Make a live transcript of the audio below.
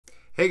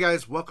Hey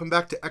guys, welcome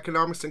back to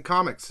Economics and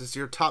Comics. This is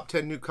your top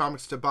 10 new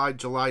comics to buy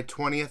July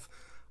 20th.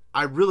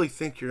 I really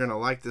think you're going to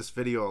like this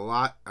video a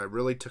lot. I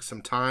really took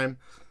some time.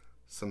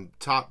 Some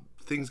top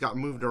things got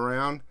moved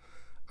around.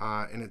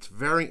 And it's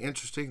very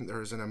interesting.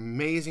 There's an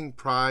amazing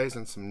prize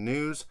and some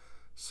news.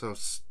 So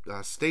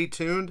stay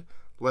tuned.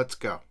 Let's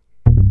go.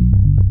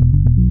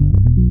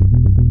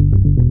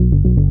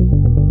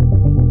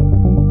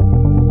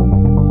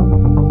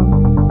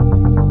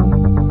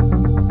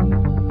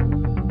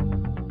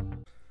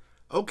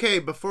 Okay,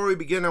 before we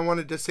begin, I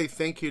wanted to say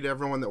thank you to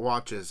everyone that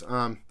watches.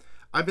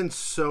 I've been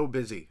so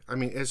busy. I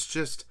mean, it's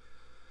just,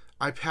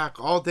 I pack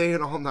all day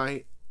and all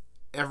night,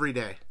 every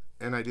day.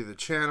 And I do the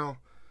channel,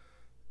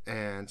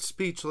 and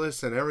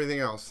Speechless, and everything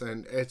else.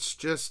 And it's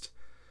just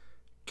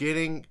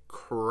getting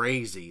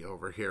crazy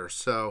over here.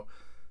 So,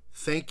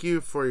 thank you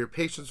for your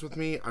patience with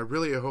me. I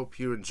really hope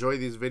you enjoy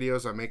these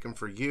videos. I make them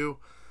for you.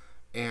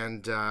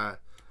 And,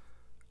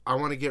 I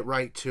want to get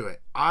right to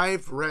it.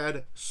 I've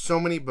read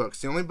so many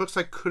books. The only books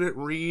I couldn't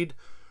read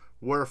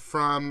were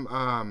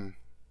from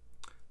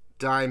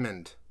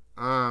Diamond.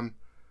 And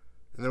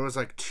there was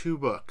like 2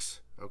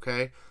 books,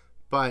 okay?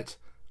 But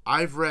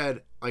I've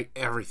read like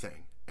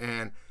everything.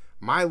 And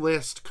my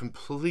list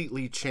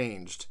completely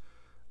changed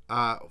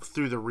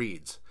through the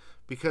reads.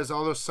 Because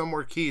although some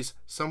were keys,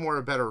 some were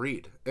a better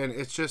read. And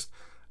it's just,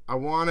 I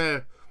want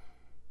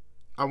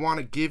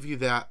to give you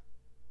that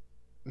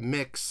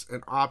mix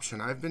and option.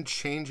 I've been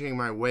changing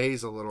my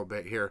ways a little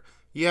bit here.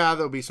 Yeah,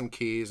 there'll be some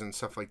keys and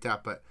stuff like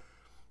that, but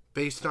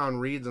based on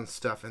reads and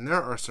stuff, and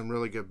there are some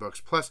really good books.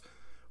 Plus,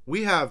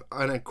 we have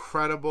an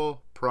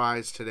incredible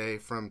prize today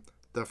from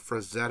the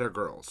Frazetta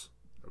girls,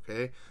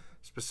 okay?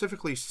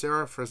 Specifically,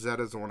 Sarah Frazetta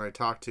is the one I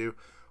talked to.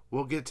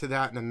 We'll get to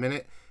that in a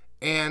minute.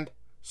 And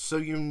so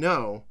you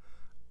know,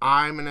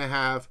 I'm going to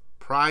have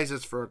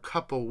prizes for a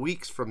couple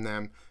weeks from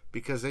them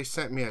because they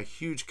sent me a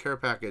huge care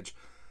package.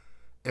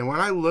 And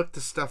when I looked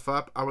the stuff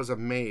up, I was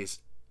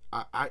amazed.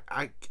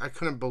 I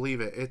couldn't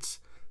believe it.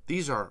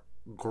 These are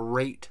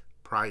great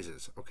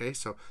prizes, okay?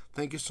 So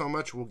thank you so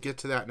much. We'll get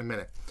to that in a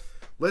minute.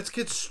 Let's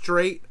get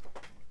straight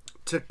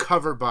to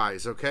cover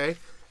buys, okay?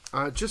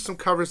 Just some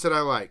covers that I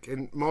like,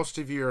 and most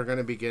of you are going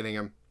to be getting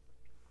them.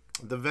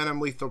 The Venom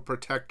Lethal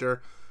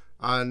Protector,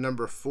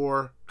 number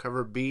 4,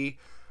 cover B.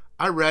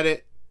 I read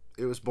it.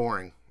 It was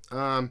boring.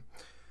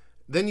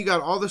 Then you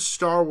got all the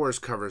Star Wars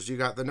covers. You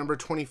got the number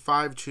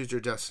 25, Choose Your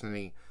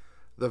Destiny.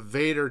 The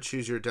Vader,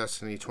 Choose Your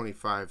Destiny,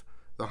 25.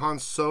 The Han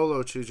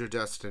Solo, Choose Your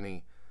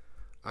Destiny.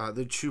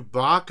 The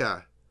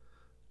Chewbacca,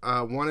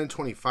 1 in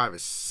 25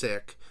 is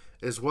sick.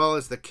 As well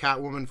as the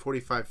Catwoman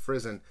 45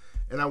 Frizzen.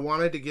 And I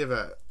wanted to give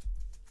a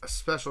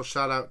special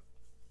shout out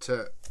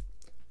to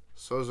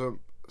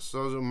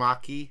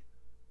Suzumaki.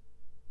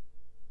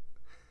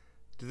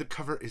 The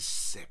cover is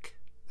sick.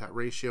 That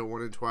ratio,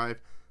 1 in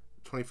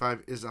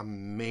 25 is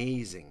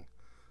amazing.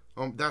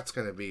 That's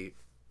going to be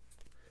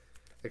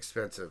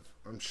expensive.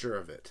 I'm sure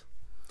of it.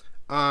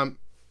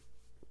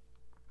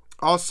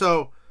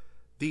 Also,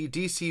 the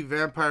DC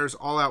Vampires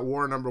All Out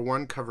War number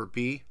 1, cover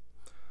B.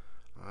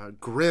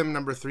 Grimm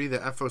number 3, the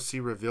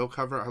FOC reveal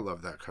cover. I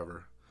love that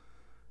cover.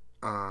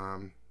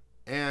 And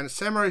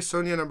Samurai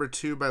Sonia number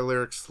 2 by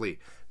Lyrics Lee.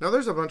 Now,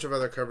 there's a bunch of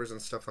other covers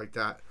and stuff like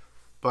that,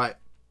 but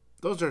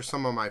those are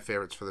some of my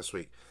favorites for this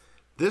week.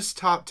 This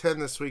top 10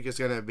 this week is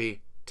going to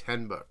be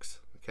 10 books,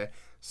 okay?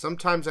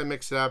 Sometimes I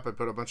mix it up. I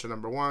put a bunch of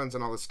number 1s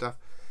and all this stuff.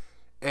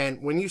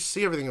 And when you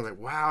see everything, you're like,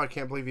 wow, I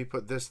can't believe you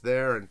put this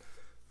there and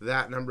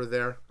that number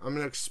there. I'm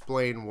going to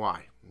explain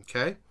why,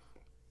 okay?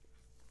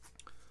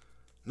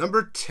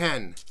 Number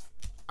 10,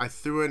 I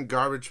threw in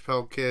Garbage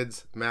Pail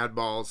Kids, Mad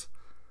Balls.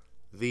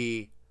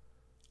 I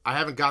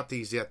haven't got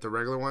these yet, the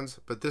regular ones,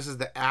 but this is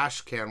the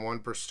Ash Can 1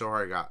 per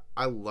store I got.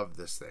 I love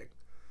this thing.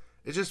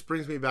 It just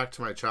brings me back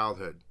to my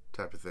childhood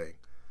type of thing.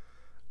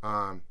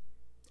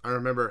 I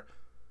remember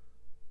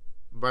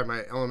by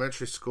my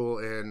elementary school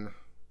in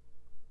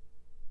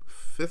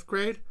 5th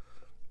grade,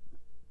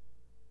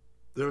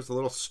 there was a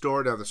little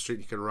store down the street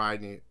you could ride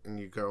and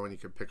you go and you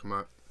could pick them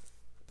up.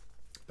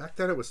 Back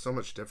then it was so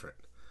much different.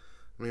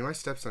 I mean, my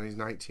stepson, he's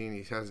 19,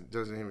 he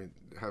doesn't even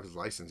have his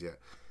license yet.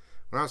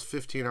 When I was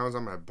 15, I was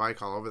on my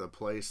bike all over the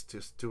place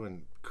just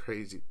doing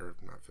crazy, or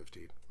not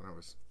 15, when I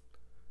was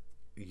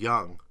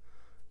young.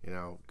 You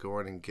know,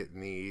 going and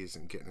getting these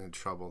and getting in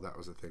trouble. That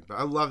was the thing. But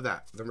I love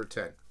that. Number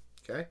 10.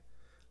 Okay?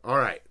 All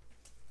right.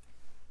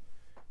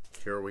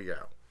 Here we go.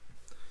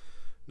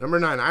 Number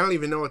 9. I don't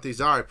even know what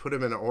these are. I put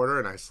them in order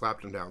and I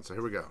slapped them down. So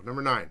here we go.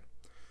 Number 9.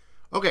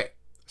 Okay.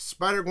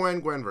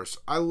 Spider-Gwen Gwenverse.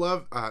 I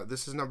love,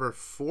 this is number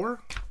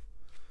 4.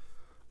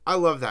 I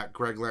love that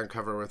Greg Land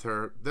cover with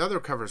her. The other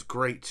cover is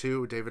great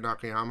too. David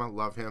Nakayama.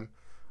 Love him.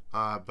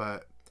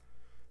 But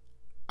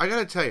I got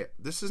to tell you,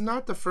 this is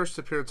not the first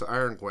appearance of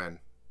Iron Gwen.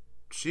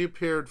 She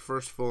appeared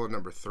first full in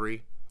number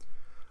 3.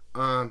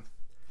 It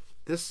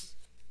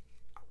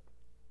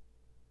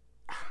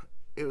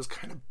was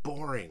kind of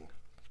boring.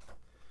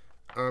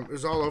 It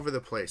was all over the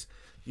place.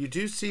 You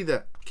do see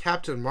that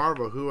Captain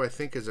Marvel, who I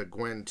think is a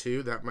Gwen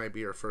too, that might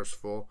be her first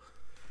full.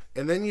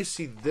 And then you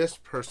see this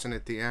person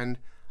at the end.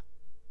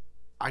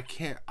 I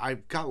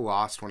got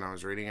lost when I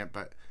was reading it,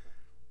 but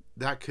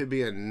that could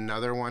be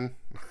another one.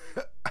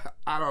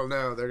 I don't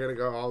know. They're going to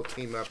go all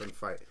team up and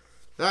fight.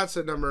 That's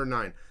at number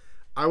 9.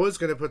 I was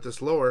going to put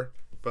this lower,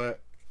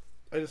 but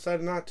I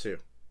decided not to.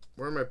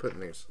 Where am I putting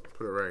these? I'll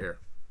put it right here.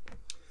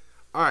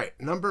 All right,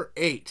 number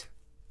 8.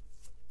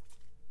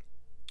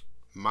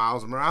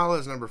 Miles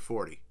Morales, number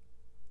 40.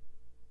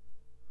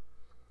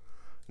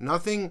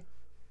 Nothing,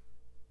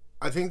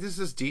 I think this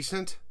is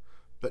decent,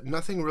 but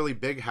nothing really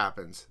big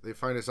happens. They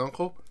find his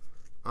uncle,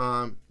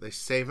 they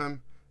save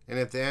him, and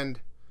at the end,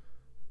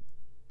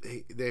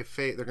 they're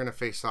going to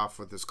face off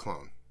with his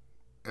clone,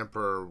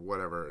 Emperor,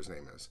 whatever his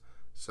name is.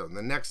 So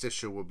the next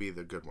issue will be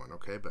the good one,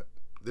 okay? But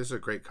this is a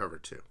great cover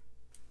too.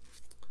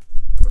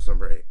 That's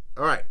number 8.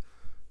 All right,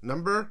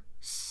 number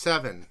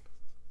 7.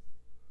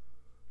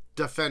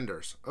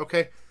 Defenders.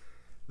 Okay,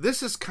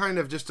 this is kind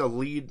of just a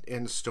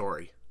lead-in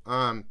story.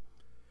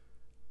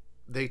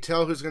 They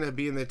tell who's going to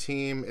be in the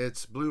team.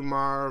 It's Blue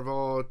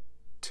Marvel,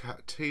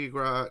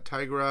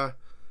 Tigra,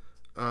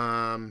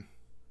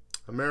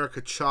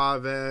 America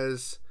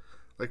Chavez.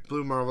 Like,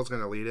 Blue Marvel's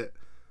going to lead it.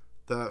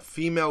 The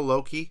female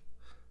Loki,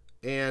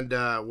 and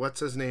what's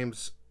his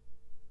name's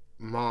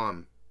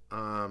mom?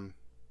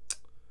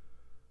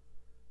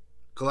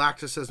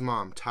 Galactus's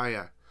mom,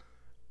 Taya.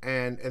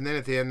 And then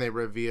at the end they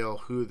reveal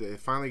who they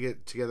finally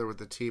get together with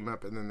the team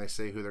up, and then they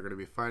say who they're going to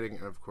be fighting,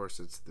 and of course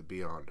it's the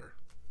Beyonder.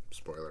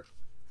 Spoiler.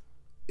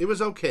 It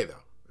was okay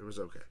though. It was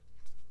okay.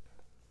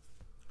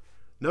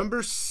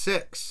 Number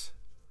 6.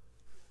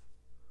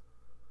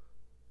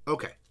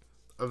 Okay.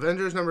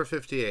 Avengers number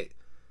 58.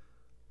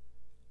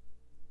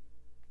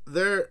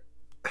 I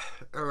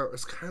don't know,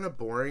 it's kind of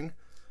boring,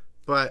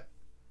 but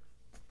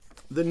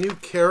the new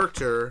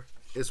character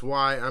is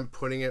why I'm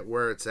putting it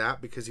where it's at,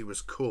 because he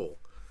was cool.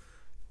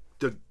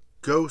 The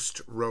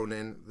Ghost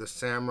Ronin, the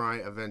Samurai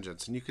of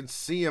Vengeance. And you can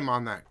see him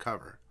on that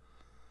cover.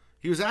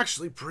 He was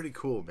actually pretty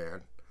cool,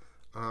 man.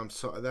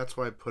 So that's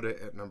why I put it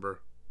at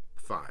number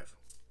 5.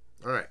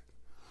 All right.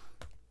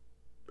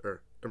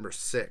 Or number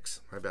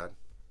 6. My bad.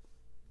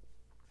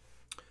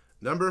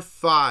 Number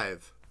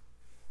 5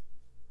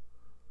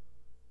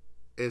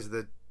 is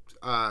the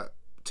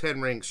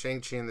 10 Rings.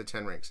 Shang-Chi and the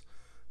 10 Rings.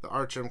 The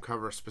Archum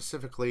cover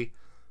specifically.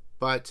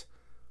 But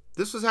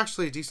this was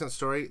actually a decent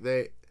story.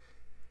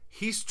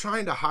 He's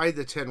trying to hide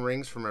the 10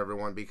 rings from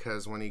everyone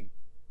because when he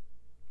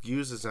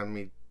uses them,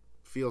 he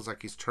feels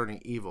like he's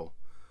turning evil.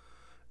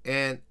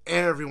 And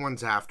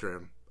everyone's after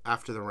him,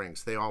 after the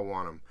rings. They all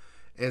want him.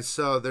 And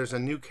so there's a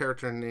new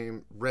character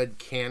named Red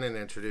Cannon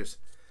introduced.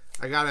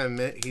 I gotta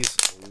admit, he's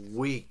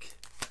weak.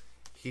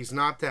 He's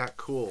not that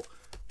cool.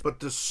 But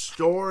the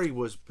story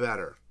was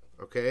better.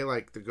 Okay?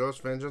 Like, the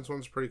Ghost Vengeance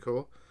one's pretty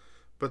cool.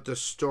 But the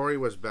story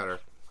was better.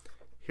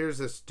 Here's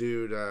this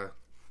dude,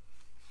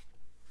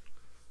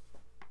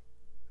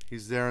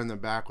 he's there in the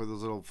back with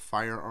his little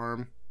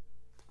firearm.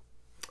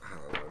 I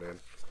don't know, dude.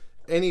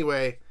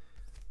 Anyway,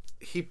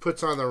 he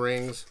puts on the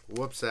rings,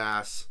 whoops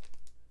ass.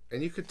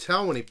 And you could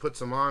tell when he puts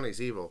them on,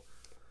 he's evil.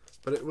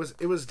 But it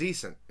was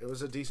decent. It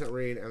was a decent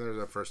read, and there's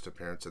a first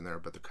appearance in there,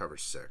 but the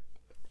cover's sick.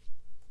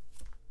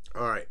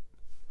 Alright.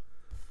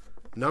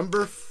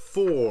 Number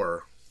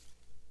 4.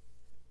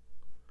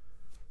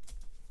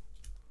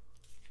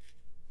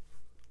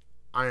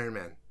 Iron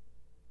Man.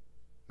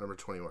 Number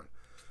 21.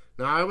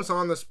 Now, I was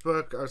on this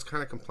book. I was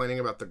kind of complaining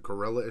about the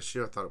gorilla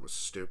issue. I thought it was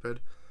stupid.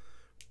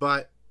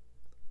 But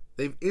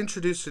they've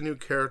introduced a new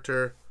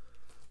character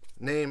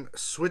named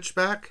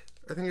Switchback.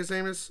 I think his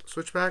name is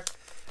Switchback.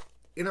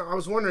 You know, I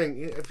was wondering,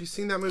 if you've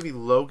seen that movie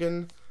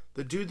Logan,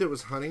 the dude that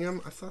was hunting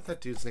him, I thought that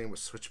dude's name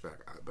was Switchback.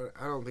 But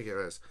I don't think it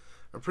is.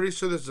 I'm pretty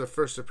sure this is a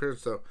first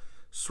appearance, though.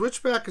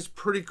 Switchback is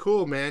pretty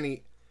cool, man.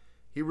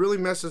 He really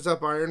messes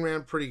up Iron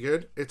Man pretty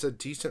good. It's a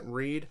decent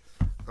read.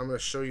 I'm going to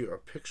show you a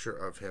picture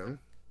of him.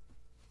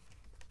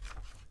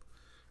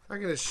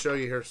 I'm going to show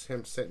you here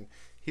him sitting.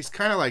 He's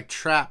kind of like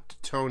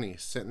trapped Tony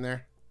sitting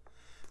there.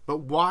 But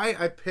why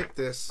I picked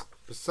this,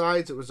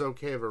 besides it was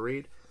okay of a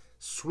read,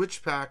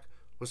 Switchback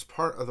was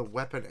part of the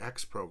Weapon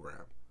X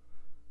program.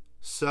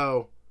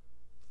 So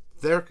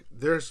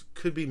there's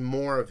could be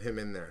more of him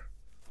in there.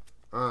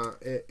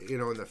 You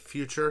know, in the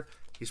future,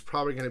 he's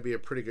probably going to be a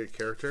pretty good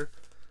character.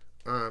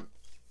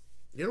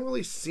 You don't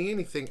really see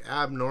anything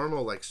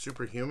abnormal like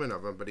superhuman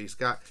of him, but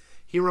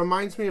he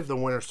reminds me of the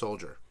Winter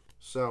Soldier.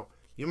 So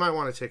you might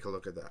want to take a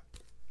look at that.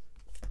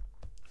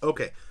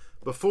 Okay,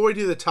 before we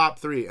do the top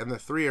 3, and the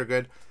 3 are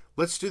good,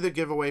 let's do the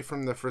giveaway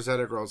from the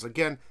Frazetta Girls.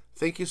 Again,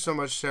 thank you so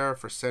much, Sarah,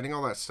 for sending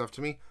all that stuff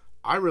to me.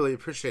 I really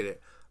appreciate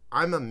it.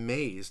 I'm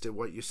amazed at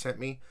what you sent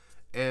me,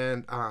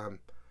 and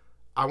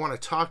I want to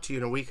talk to you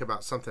in a week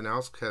about something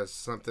else because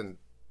something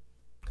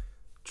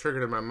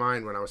triggered in my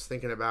mind when I was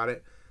thinking about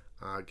it.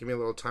 Give me a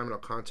little time and I'll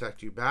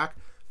contact you back.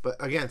 But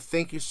again,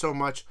 thank you so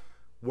much.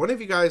 One of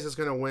you guys is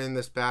going to win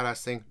this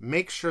badass thing.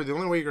 Make sure the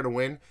only way you're going to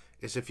win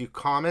is if you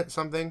comment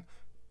something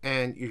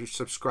and you're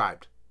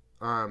subscribed.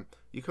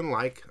 You can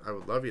like. I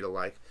would love you to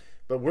like.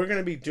 But we're going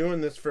to be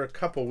doing this for a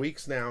couple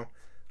weeks now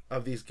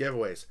of these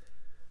giveaways.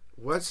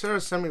 what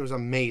Sarah sent me was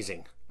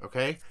amazing.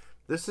 Okay,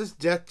 this is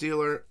Death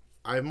Dealer.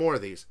 I have more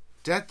of these.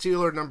 Death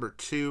Dealer number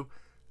 2.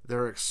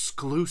 They're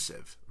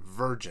exclusive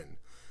virgin.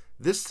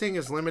 This thing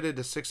is limited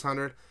to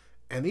 600,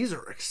 and these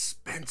are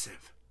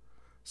expensive.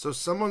 So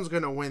someone's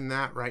going to win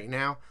that right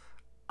now.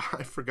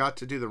 I forgot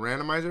to do the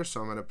randomizer,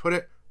 so I'm going to put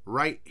it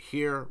right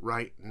here,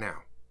 right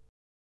now.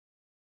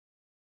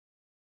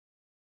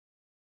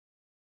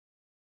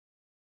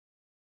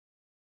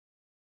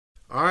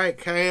 All right,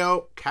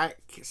 K.O.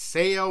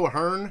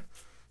 Hearn,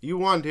 you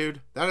won,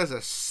 dude. That is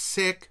a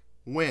sick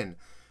win.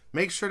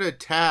 Make sure to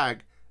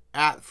tag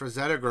at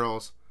Frazetta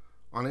Girls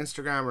on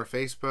Instagram or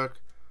Facebook.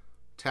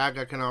 Tag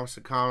Economics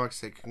and Comics.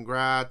 Say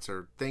congrats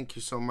or thank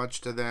you so much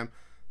to them.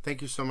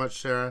 Thank you so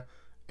much, Sarah.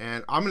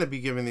 And I'm going to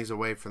be giving these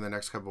away for the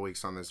next couple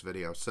weeks on this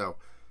video. So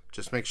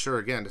just make sure,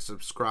 again, to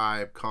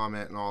subscribe,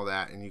 comment, and all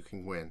that, and you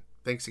can win.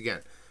 Thanks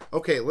again.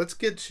 Okay, let's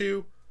get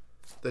to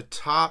the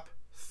top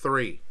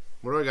 3.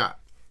 What do I got?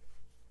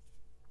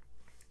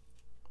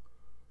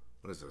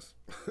 What is this?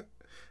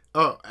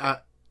 Oh,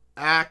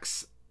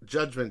 Axe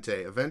Judgment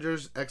Day.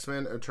 Avengers,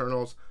 X-Men,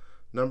 Eternals,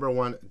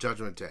 #1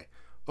 Judgment Day.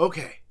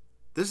 Okay,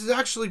 this is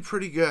actually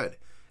pretty good.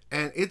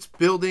 And it's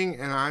building,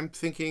 and I'm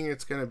thinking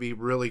it's going to be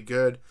really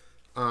good.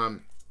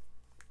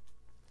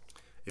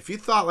 If you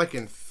thought like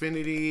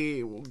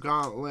Infinity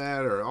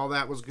Gauntlet or all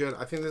that was good,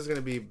 I think this is going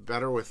to be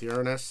better with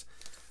Uranus.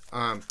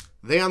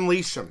 They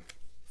unleash him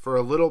for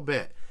a little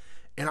bit.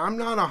 And I'm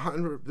not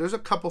 100... There's a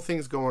couple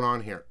things going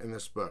on here in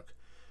this book.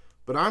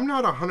 But I'm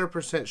not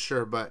 100%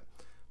 sure, but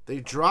they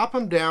drop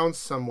him down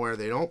somewhere.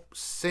 They don't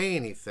say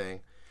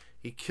anything.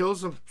 He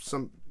kills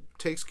him,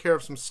 takes care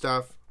of some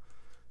stuff,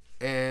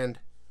 and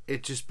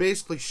it just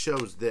basically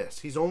shows this.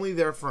 He's only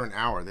there for an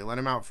hour. They let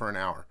him out for an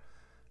hour.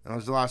 And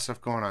there's a lot of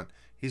stuff going on.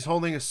 He's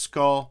holding a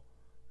skull.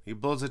 He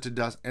blows it to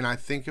dust, and I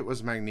think it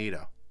was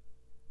Magneto.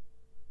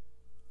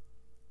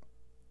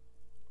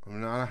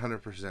 I'm not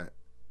 100%.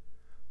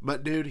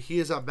 But, dude, he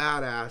is a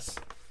badass,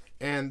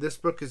 and this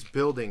book is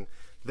building.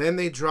 Then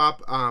they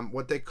drop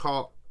what they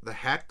call the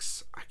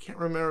Hex. I can't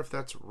remember if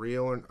that's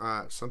real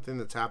or something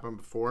that's happened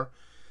before.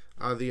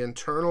 The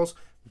Internals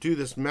do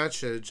this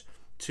message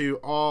to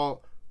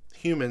all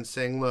humans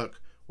saying, look,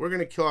 we're going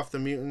to kill off the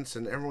mutants,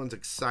 and everyone's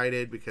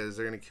excited because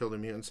they're going to kill the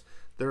mutants.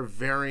 They're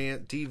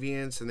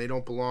deviants, and they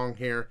don't belong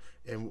here,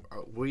 and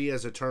we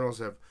as Eternals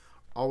have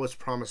always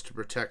promised to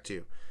protect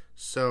you.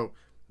 So,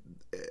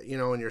 you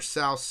know, in your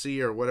South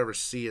Sea or whatever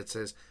sea it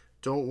says,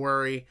 don't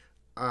worry,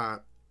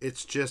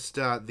 it's just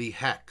the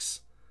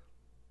Hex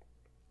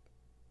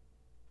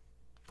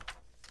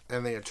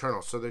and the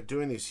Eternals. So they're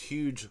doing these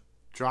huge,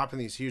 dropping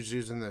these huge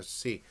dudes in the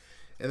sea.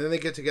 And then they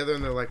get together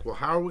and they're like, well,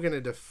 how are we going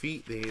to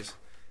defeat these?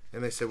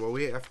 And they say, well,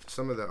 we have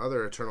some of the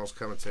other Eternals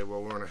come and say,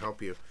 well, we're going to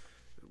help you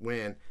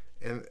win.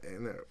 And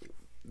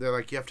they're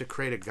like, you have to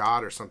create a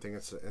god or something.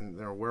 And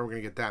they're, where are we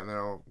going to get that?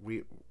 And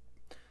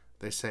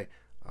they say,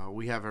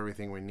 we have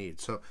everything we need.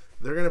 So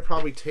they're going to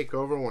probably take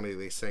over one of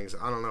these things.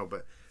 I don't know,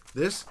 but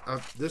this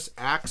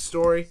Axe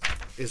story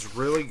is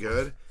really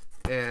good,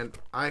 and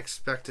I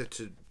expect it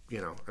to,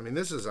 you know, I mean,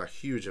 this is a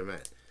huge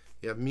event.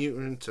 You have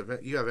mutants,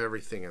 you have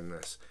everything in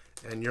this,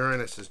 and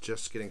Uranus is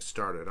just getting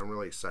started. I'm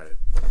really excited.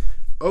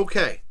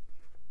 Okay,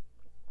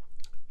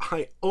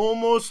 I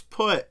almost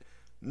put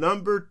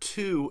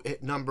 #2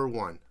 at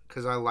 #1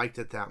 because I liked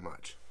it that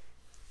much.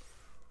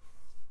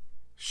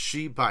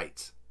 She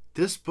Bites.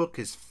 This book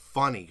is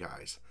funny,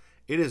 guys.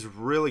 It is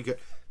really good.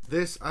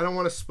 This, I don't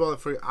want to spoil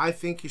it for you. I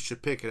think you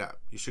should pick it up.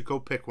 You should go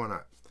pick one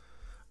up.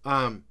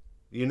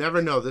 You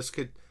never know. This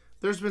could,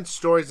 there's been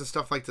stories and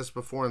stuff like this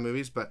before in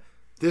movies, but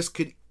this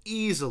could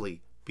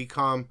easily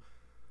become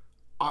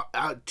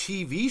a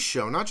TV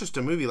show, not just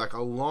a movie, like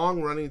a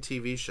long-running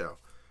TV show.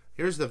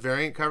 Here's the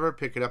variant cover.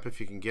 Pick it up if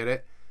you can get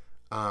it.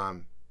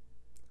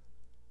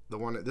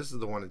 This is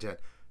the one at 10.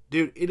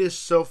 Dude, it is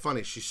so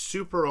funny. She's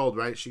super old,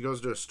 right? She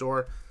goes to a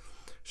store.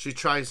 She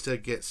tries to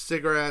get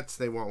cigarettes.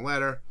 They won't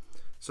let her.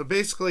 So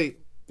basically,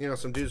 you know,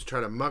 some dudes try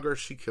to mug her.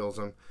 She kills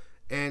them.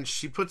 And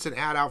she puts an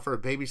ad out for a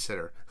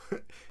babysitter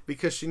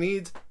because she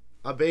needs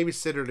a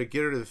babysitter to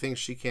get her to the things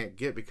she can't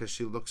get because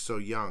she looks so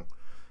young.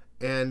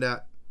 And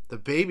the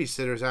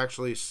babysitter is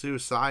actually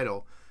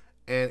suicidal.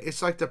 And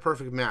it's like the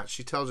perfect match.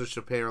 She tells her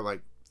she'll pay her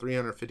like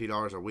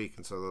 $350 a week.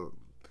 And so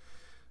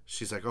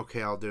she's like,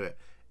 okay, I'll do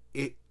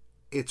it.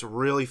 It's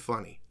really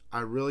funny. I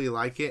really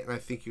like it, and I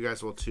think you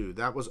guys will too.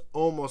 That was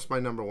almost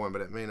my #1,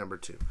 but it made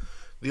 #2.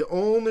 The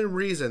only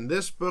reason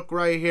this book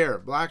right here,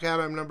 Black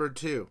Adam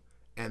 #2,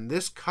 and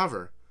this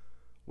cover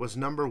was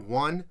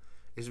 #1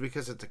 is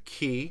because it's a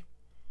key.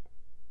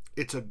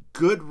 It's a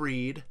good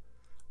read.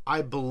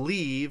 I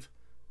believe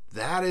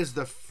that is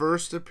the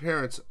first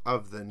appearance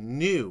of the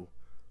new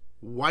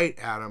White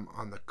Adam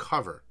on the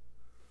cover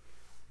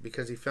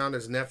because he found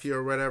his nephew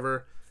or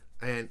whatever,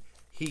 and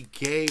he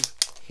gave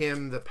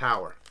him the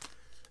power.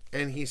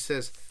 And he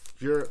says,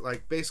 you're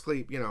like,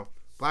 basically, you know,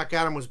 Black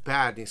Adam was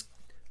bad and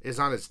is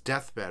on his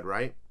deathbed,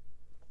 right?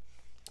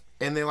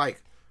 And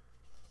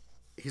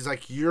he's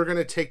like, you're going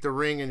to take the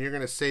ring and you're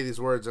going to say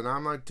these words, and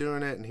I'm not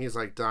doing it. And he's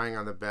like dying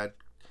on the bed.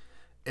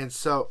 And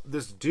so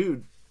this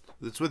dude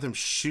that's with him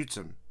shoots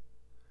him.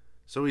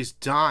 So he's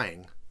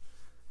dying.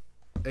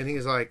 And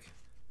he's like,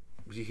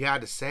 he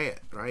had to say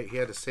it, right? He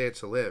had to say it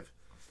to live.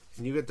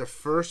 And you get the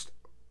first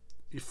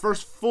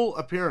full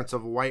appearance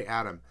of White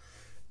Adam.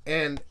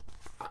 And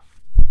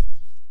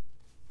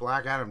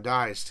Black Adam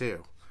dies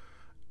too.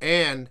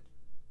 And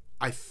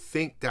I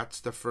think that's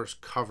the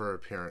first cover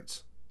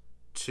appearance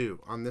too.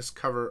 On this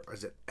cover,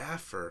 is it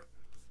F or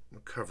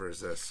what cover is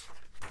this?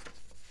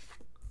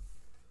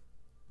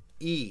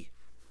 E.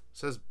 It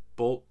says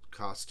Bolt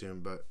costume,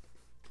 but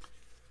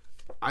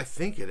I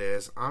think it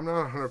is. I'm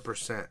not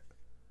 100%.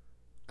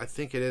 I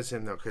think it is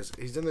him though, because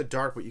he's in the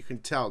dark, but you can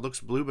tell. It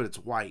looks blue, but it's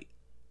white.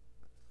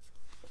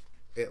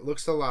 It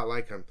looks a lot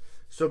like him.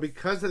 So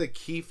because of the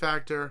key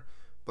factor,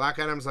 Black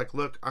Adam's like,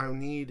 look, I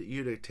need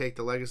you to take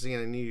the legacy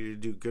and I need you to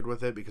do good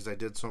with it because I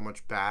did so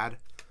much bad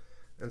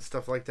and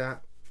stuff like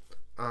that.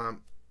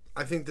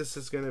 I think this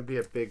is going to be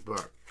a big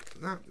book.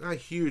 Not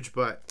huge,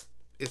 but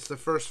it's the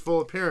first full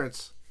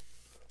appearance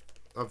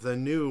of the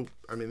new,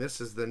 I mean, this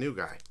is the new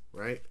guy,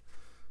 right?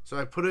 So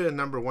I put it at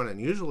number 1,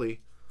 and usually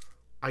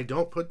I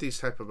don't put these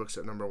type of books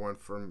at number 1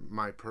 for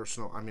my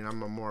personal, I mean, I'm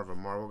more of a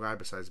Marvel guy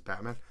besides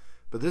Batman,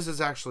 but this is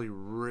actually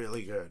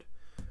really good,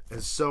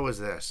 and so is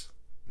this.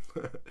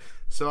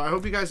 So I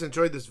hope you guys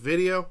enjoyed this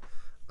video.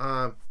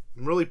 I'm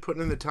really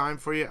putting in the time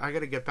for you. I got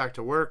to get back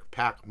to work,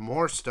 pack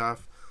more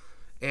stuff,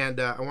 and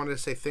I wanted to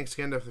say thanks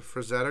again to the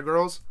Frazetta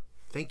girls.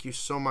 Thank you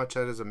so much.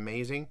 That is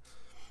amazing.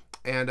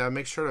 And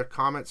make sure to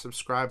comment,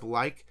 subscribe,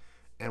 like,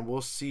 and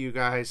we'll see you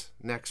guys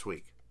next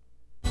week.